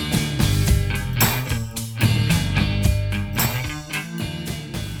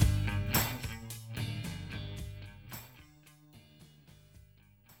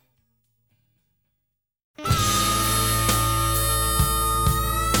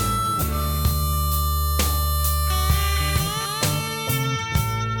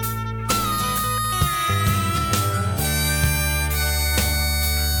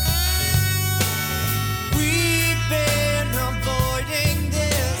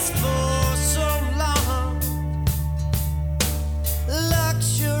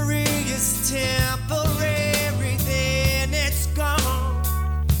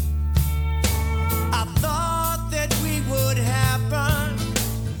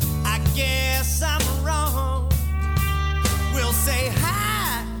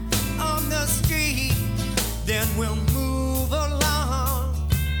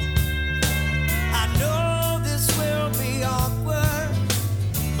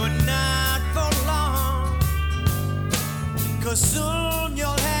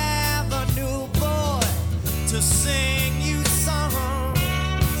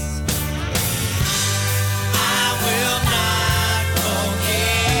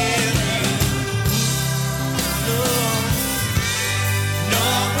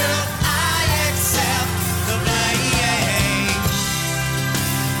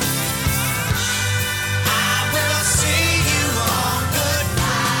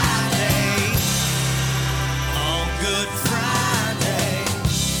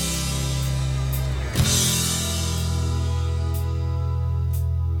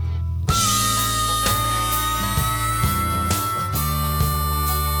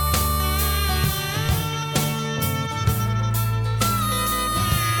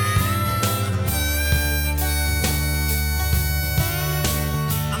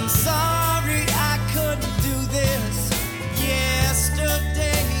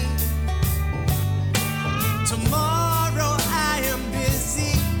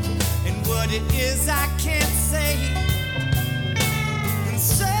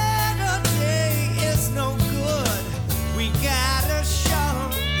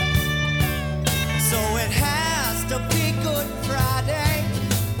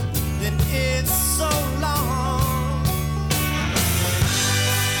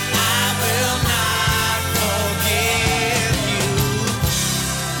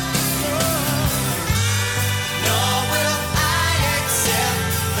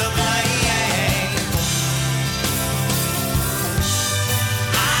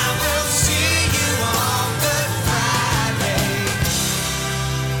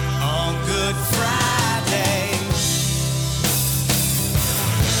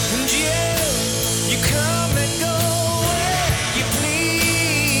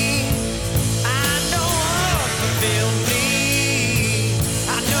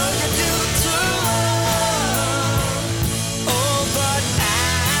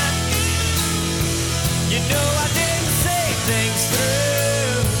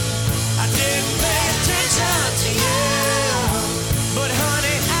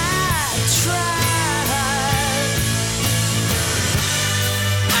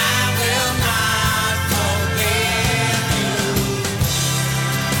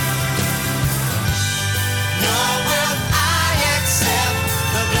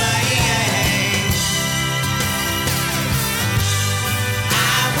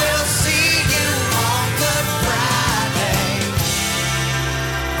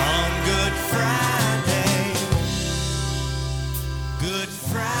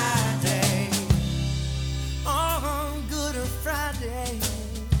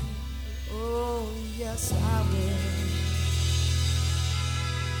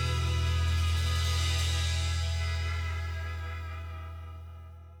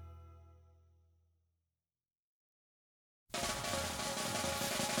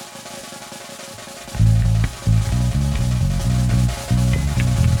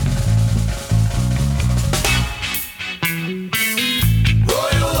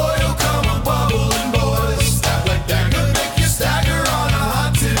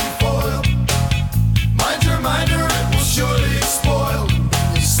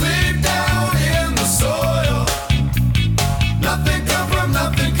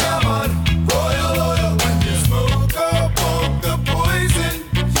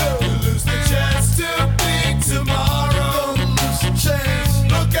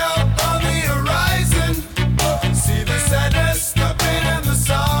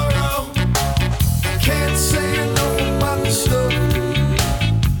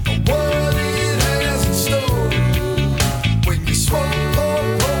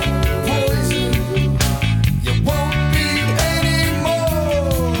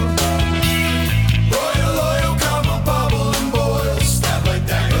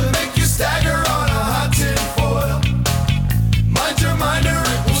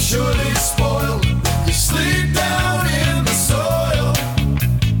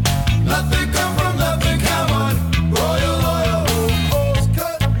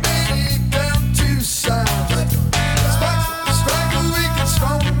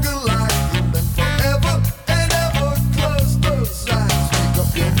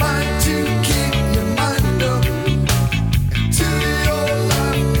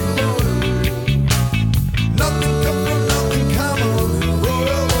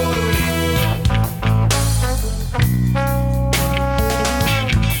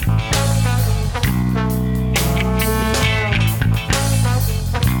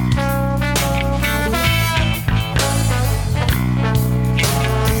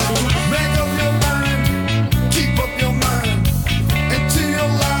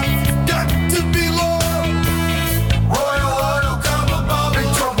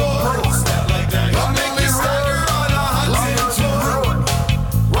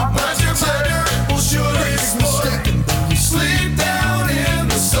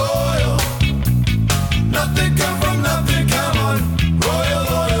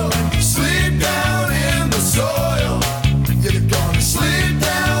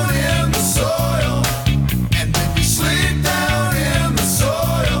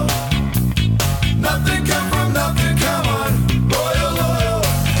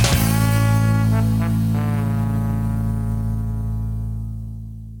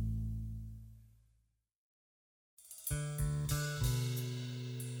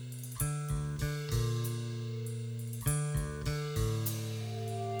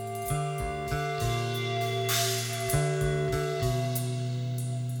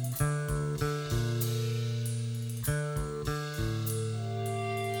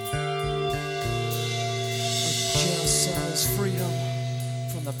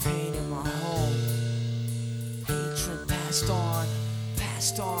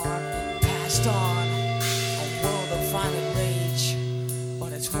 passed on. A world of violent rage,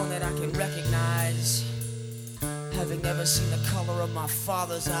 but it's one that I can recognize, having never seen the color of my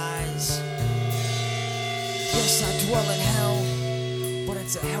father's eyes. Yes, I dwell in hell, but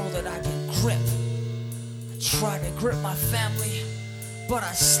it's a hell that I can grip. I tried to grip my family, but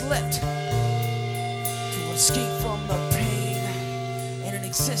I slipped to escape from the pain in an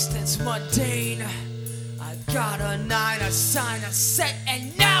existence mundane. I got a 9, a sign, a set,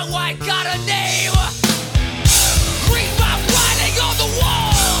 and now I got a name. Read my writing on the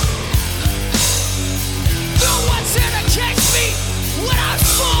wall. No one's here to catch me when I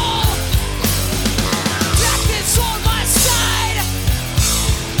fall. Death is on my side.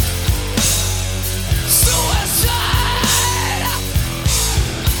 Suicide.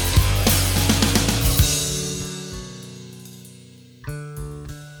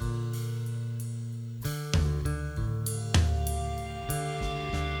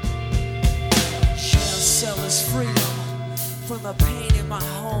 Sell his freedom from the pain in my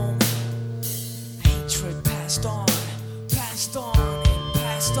home. Hatred passed on, and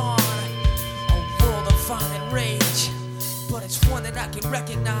passed on. A world of violent rage, but it's one that I can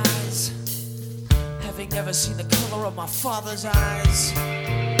recognize, having never seen the color of my father's eyes.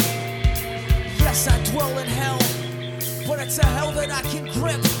 Yes, I dwell in hell, but it's a hell that I can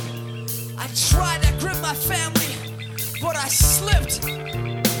grip. I tried to grip my family, but I slipped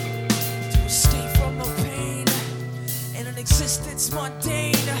to escape from the pain in an existence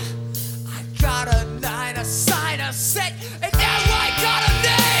mundane. I got a 9, a sign, a set, and now I got a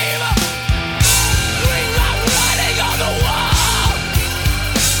name. Read my writing on the wall.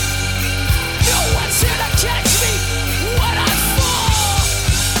 No one's here to catch me when I fall.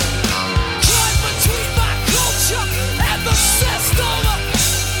 Caught between my culture and the system.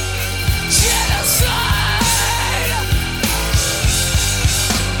 Genocide.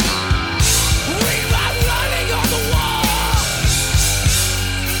 Read my writing on the wall.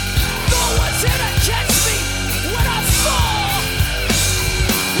 No one's here to catch me when I fall.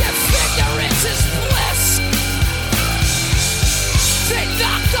 If ignorance is bliss, they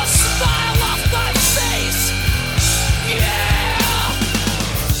knock the smile off my face. Yeah.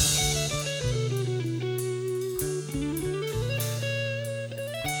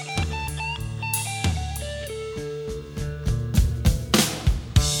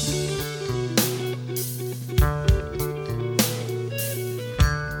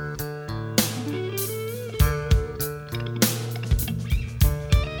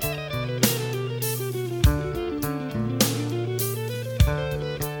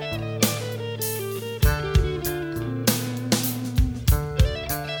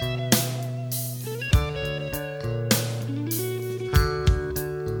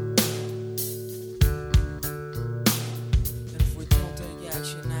 And if we don't take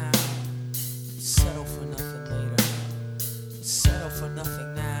action now, we'll settle for nothing later. We'll settle for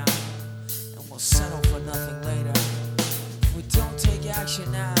nothing now, and we'll settle for nothing later. If we don't take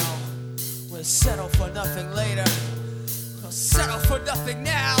action now, we'll settle for nothing later. We'll settle for nothing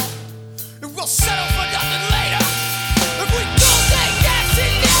now, and we'll settle for nothing later. If we don't take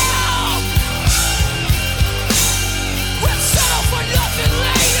action now, we'll settle for nothing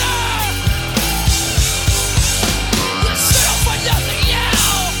later. We'll settle for nothing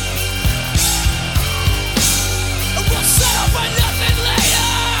now, and we'll settle for nothing later.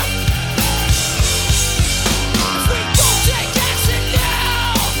 If we don't take action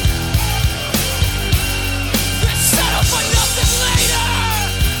now, we'll settle for nothing later.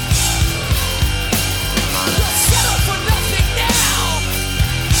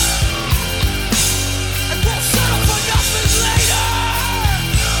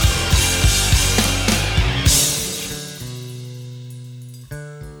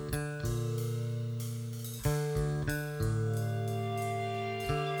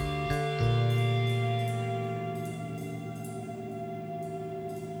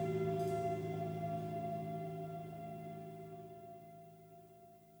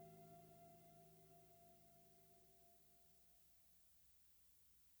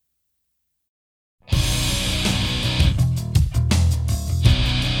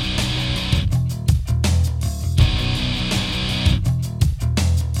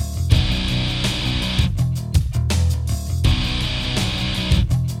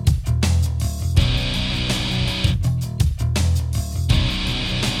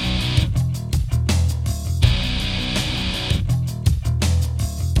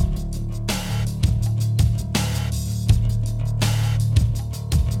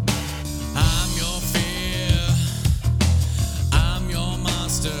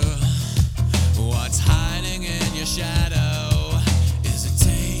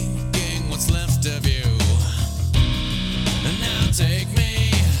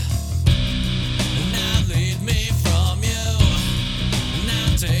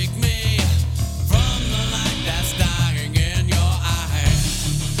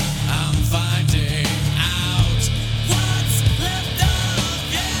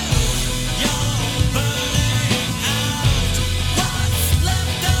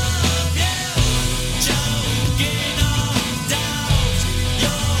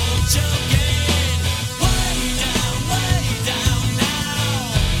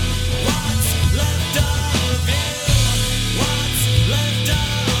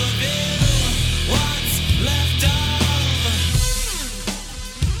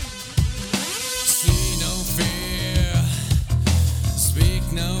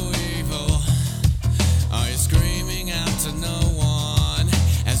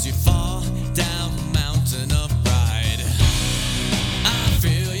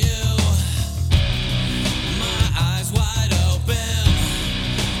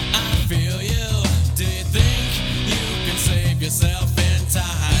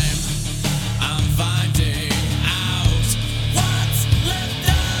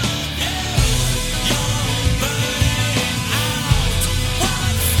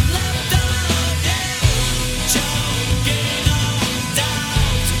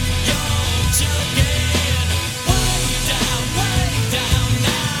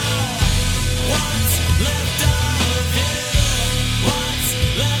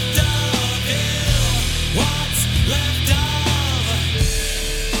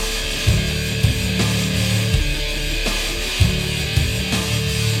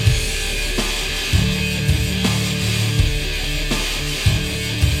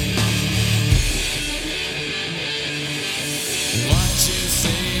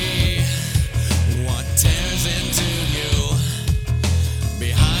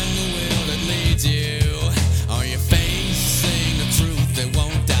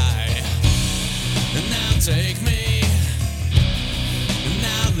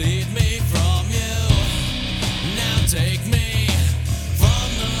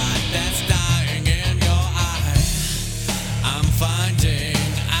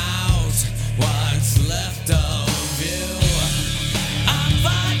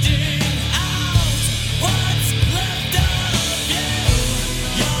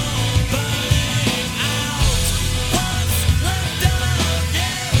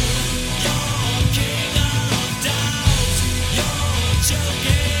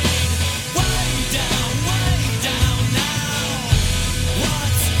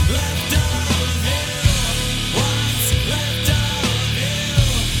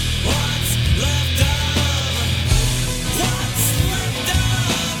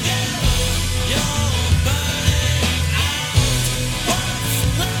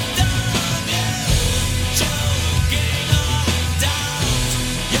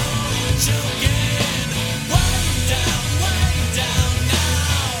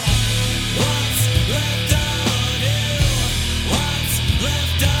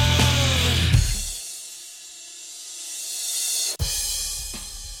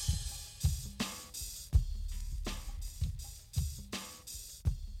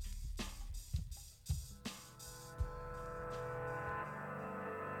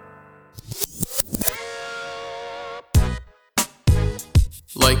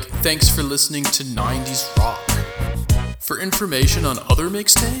 thanks for listening to 90s Rock. For information on other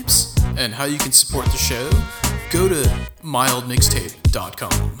mixtapes and how you can support the show, go to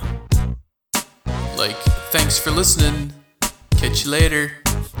myoldmixtape.com. Thanks for listening. Catch you later.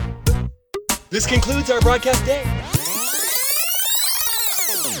 This concludes our broadcast day.